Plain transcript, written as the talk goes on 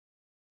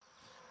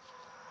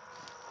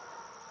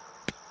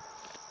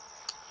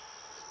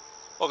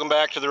Welcome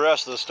back to the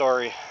rest of the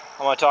story.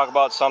 I want to talk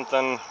about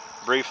something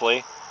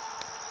briefly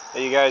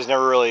that you guys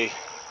never really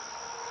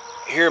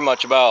hear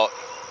much about.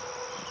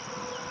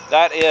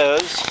 That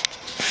is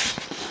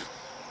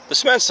the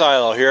cement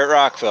silo here at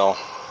Rockville.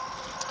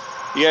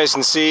 You guys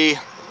can see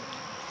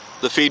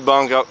the feed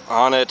bunk up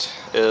on it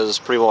is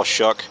pretty well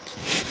shook.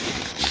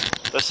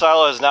 This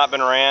silo has not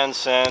been ran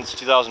since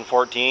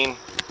 2014.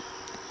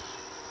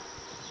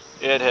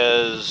 It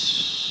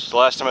has, the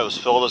last time it was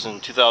filled was in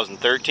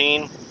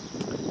 2013.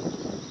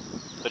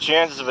 The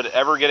chances of it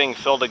ever getting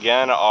filled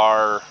again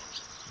are,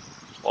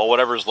 well,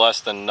 whatever's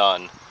less than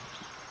none.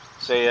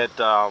 Say it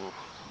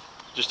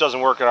just doesn't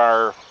work in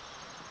our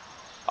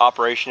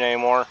operation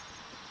anymore.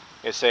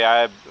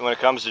 When it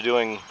comes to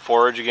doing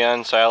forage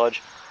again,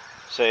 silage,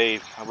 say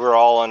we're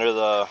all under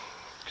the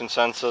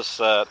consensus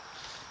that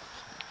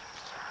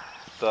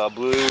the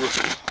blue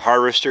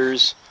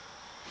harvesters,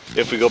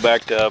 if we go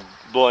back to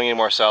blowing any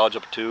more silage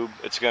up a tube,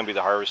 it's going to be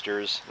the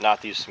harvesters,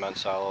 not these cement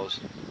silos.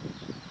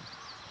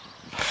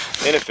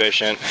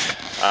 Inefficient.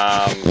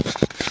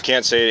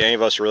 Can't say any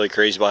of us are really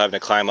crazy about having to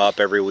climb up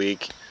every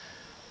week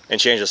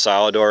and change the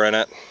silo door in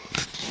it.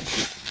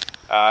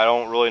 I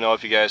don't really know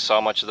if you guys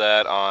saw much of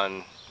that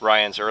on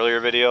Ryan's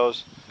earlier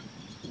videos,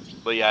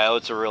 but yeah,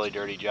 it's a really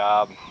dirty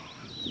job.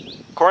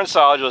 Corn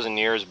silage wasn't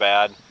near as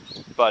bad,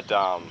 but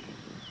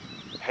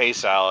hay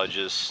silage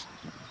is,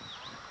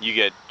 you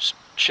get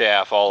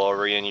chaff all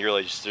over you, and you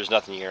really just, there's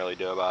nothing you can really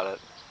do about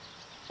it.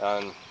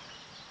 And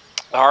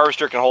the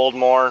harvester can hold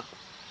more.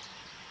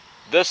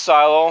 This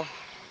silo,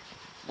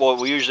 what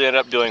we usually end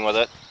up doing with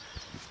it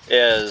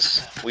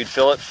is we'd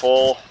fill it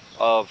full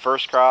of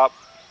first crop.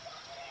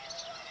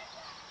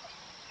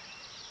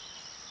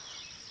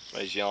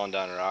 He's yelling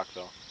down in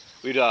Rockville.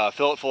 We'd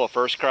fill it full of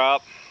first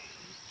crop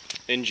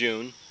in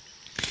June,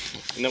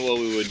 and then what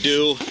we would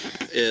do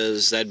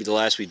is that'd be the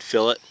last we'd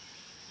fill it,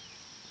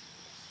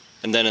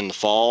 and then in the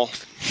fall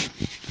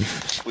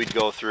we'd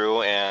go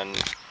through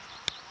and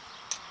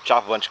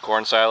chop a bunch of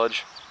corn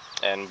silage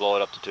and blow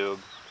it up the tube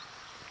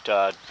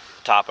to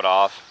top it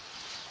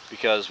off,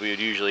 because we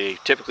would usually,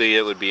 typically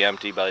it would be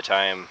empty by the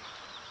time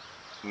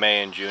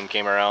May and June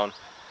came around.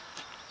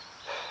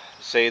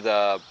 Say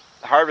the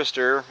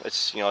harvester,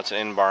 it's an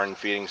in-barn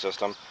feeding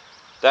system,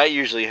 that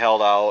usually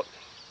held out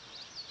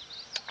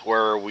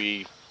where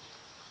we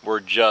were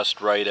just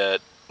right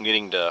at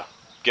needing to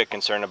get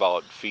concerned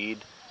about feed,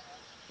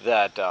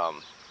 that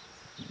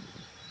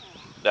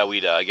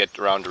we'd get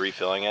around to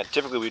refilling it.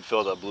 Typically we'd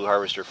fill the blue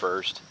harvester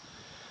first,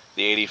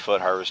 the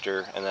 80-foot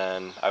harvester, and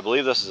then I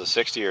believe this is a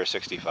 60 or a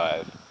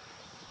 65.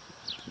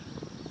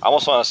 I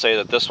almost want to say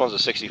that this one's a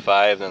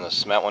 65, and then the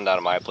cement one down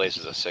at my place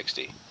is a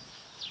 60.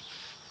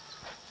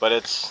 But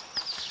it's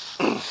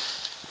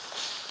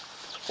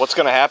what's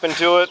going to happen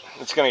to it?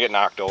 It's going to get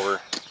knocked over,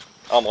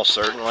 almost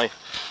certainly.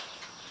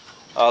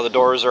 The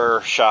doors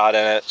are shot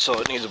in it, so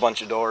it needs a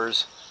bunch of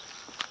doors.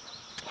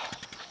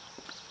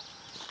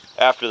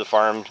 After the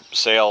farm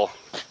sale,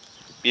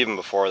 even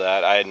before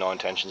that, I had no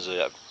intentions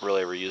of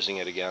really ever using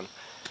it again.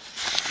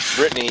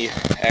 Brittany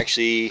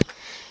actually,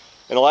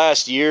 in the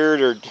last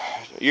year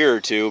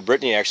or two,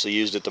 Brittany actually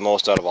used it the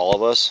most out of all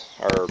of us,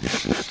 or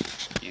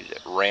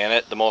ran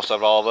it the most out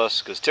of all of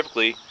us, because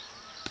typically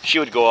she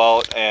would go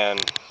out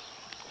and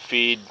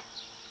feed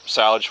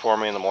silage for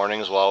me in the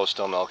mornings while I was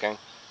still milking.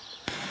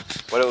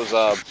 But it was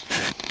a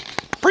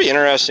pretty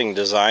interesting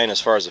design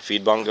as far as the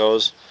feed bunk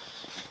goes.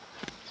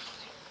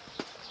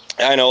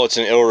 I know it's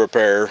an ill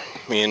repair.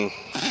 I mean,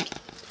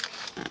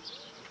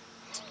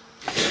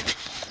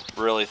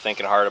 really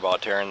thinking hard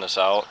about tearing this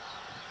out.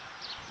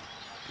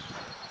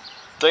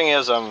 Thing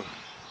is, I'm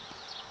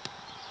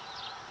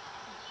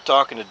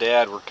talking to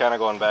Dad. We're kind of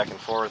going back and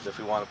forth if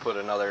we want to put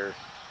another,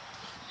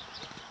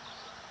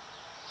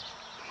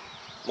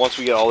 once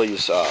we get all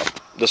these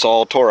this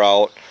all tore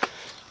out,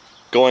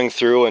 going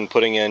through and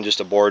putting in just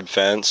a board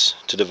fence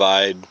to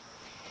divide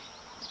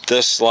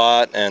this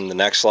slot and the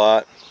next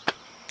slot.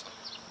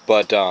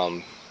 But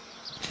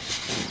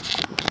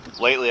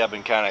lately I've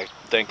been kind of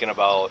thinking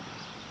about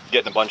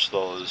getting a bunch of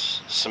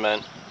those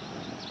cement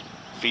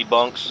feed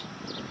bunks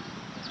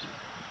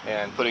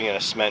and putting in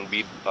a cement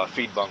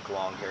feed bunk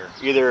along here.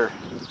 Either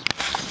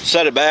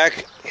set it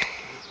back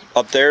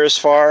up there as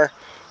far,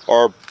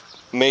 or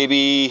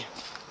maybe,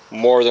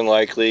 more than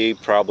likely,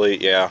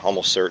 probably, yeah,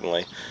 almost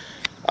certainly,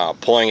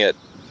 pulling it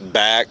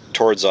back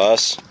towards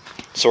us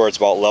so it's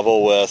about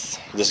level with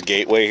this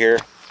gateway here.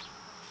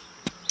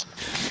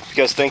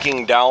 Because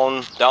thinking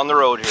down the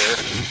road here,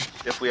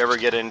 if we ever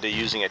get into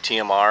using a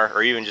TMR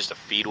or even just a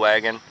feed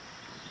wagon,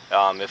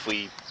 if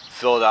we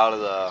fill it out of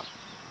the,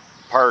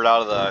 part it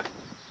out of the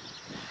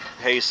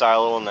hay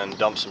silo and then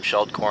dump some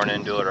shelled corn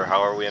into it, or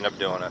however we end up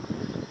doing it.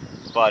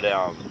 But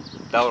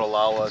that would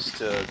allow us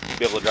to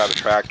be able to drive a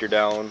tractor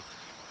down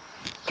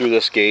through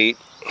this gate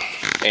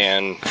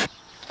and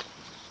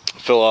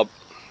fill up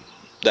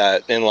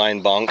that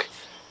inline bunk.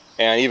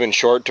 And even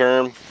short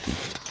term,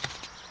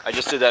 I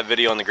just did that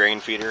video on the grain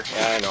feeder.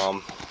 Yeah, I know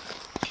them.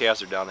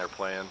 Calves are down there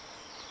playing.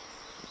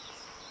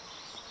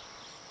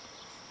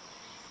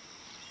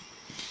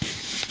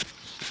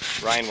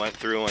 Ryan went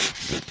through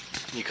and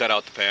he cut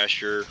out the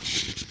pasture,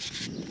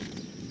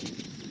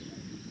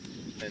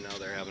 and now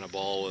they're having a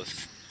ball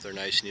with their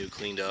nice new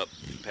cleaned up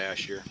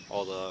pasture.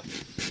 All the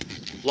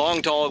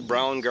long tall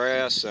brown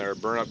grass or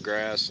burn up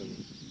grass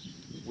and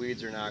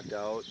weeds are knocked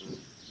out, and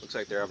looks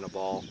like they're having a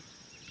ball.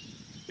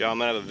 Yeah, I'm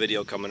gonna have a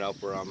video coming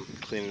up where I'm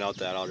cleaning out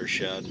that outer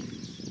shed.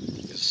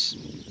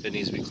 It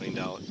needs to be cleaned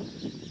out.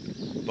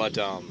 But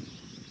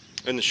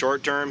in the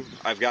short term,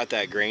 I've got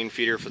that grain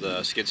feeder for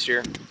the skid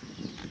steer.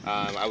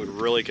 I would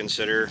really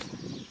consider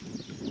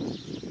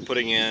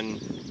putting in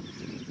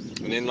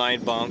an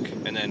inline bunk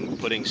and then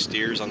putting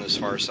steers on this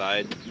far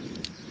side,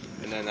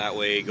 and then that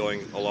way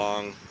going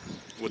along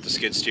with the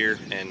skid steer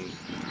and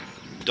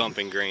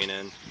dumping grain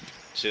in.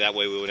 So that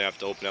way we wouldn't have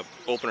to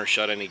open or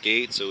shut any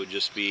gates. It would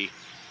just be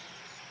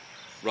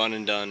run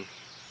and done.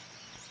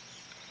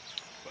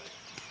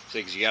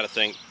 Because you got to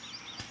think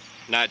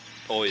not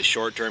always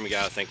short term, you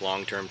got to think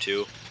long term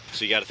too.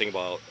 So you got to think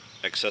about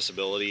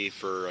accessibility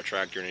for a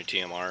tractor and a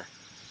TMR.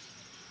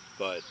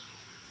 But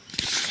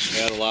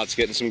yeah, the lot's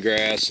getting some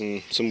grass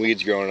and some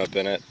weeds growing up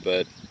in it,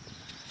 but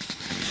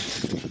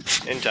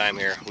in time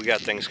here, we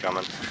got things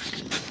coming.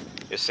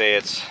 You say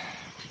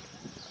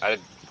I'd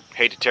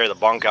hate to tear the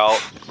bunk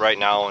out right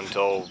now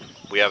until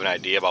we have an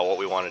idea about what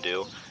we want to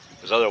do,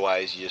 because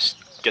otherwise you just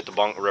get the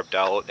bunk ripped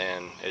out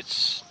and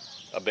it's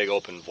a big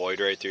open void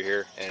right through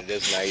here. And it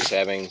is nice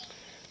having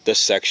this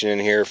section in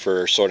here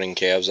for sorting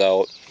calves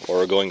out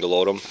or going to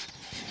load them.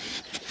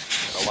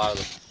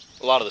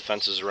 A lot of the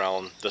fences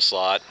around this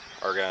lot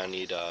are gonna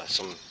need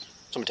some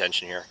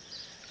attention here.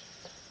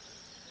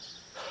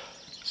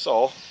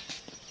 So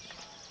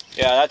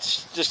yeah,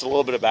 that's just a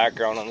little bit of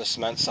background on the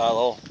cement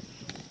silo.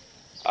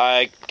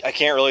 I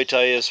can't really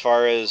tell you as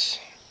far as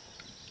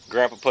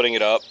Grandpa putting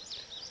it up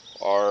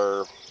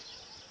or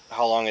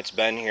how long it's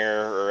been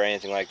here or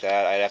anything like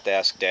that. I'd have to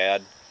ask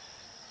Dad.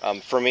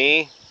 For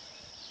me,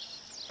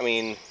 I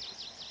mean,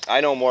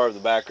 I know more of the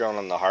background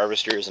on the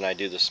harvesters than I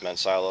do the cement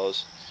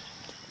silos.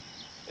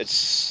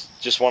 It's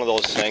just one of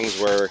those things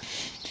where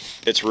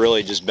it's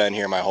really just been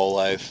here my whole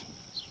life.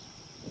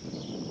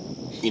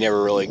 You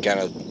never really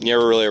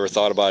ever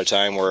thought about a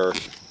time where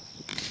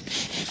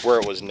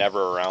it was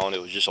never around.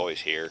 It was just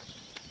always here.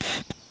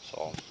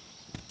 So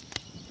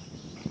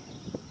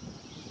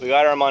we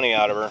got our money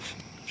out of her.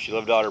 She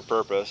lived out her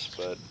purpose,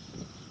 but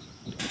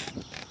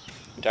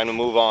time to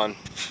move on.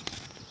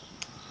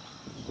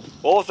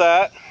 Well, with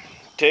that,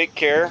 take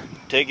care,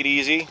 take it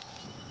easy,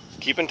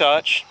 keep in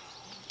touch.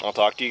 I'll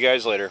talk to you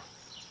guys later.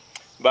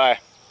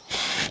 Bye.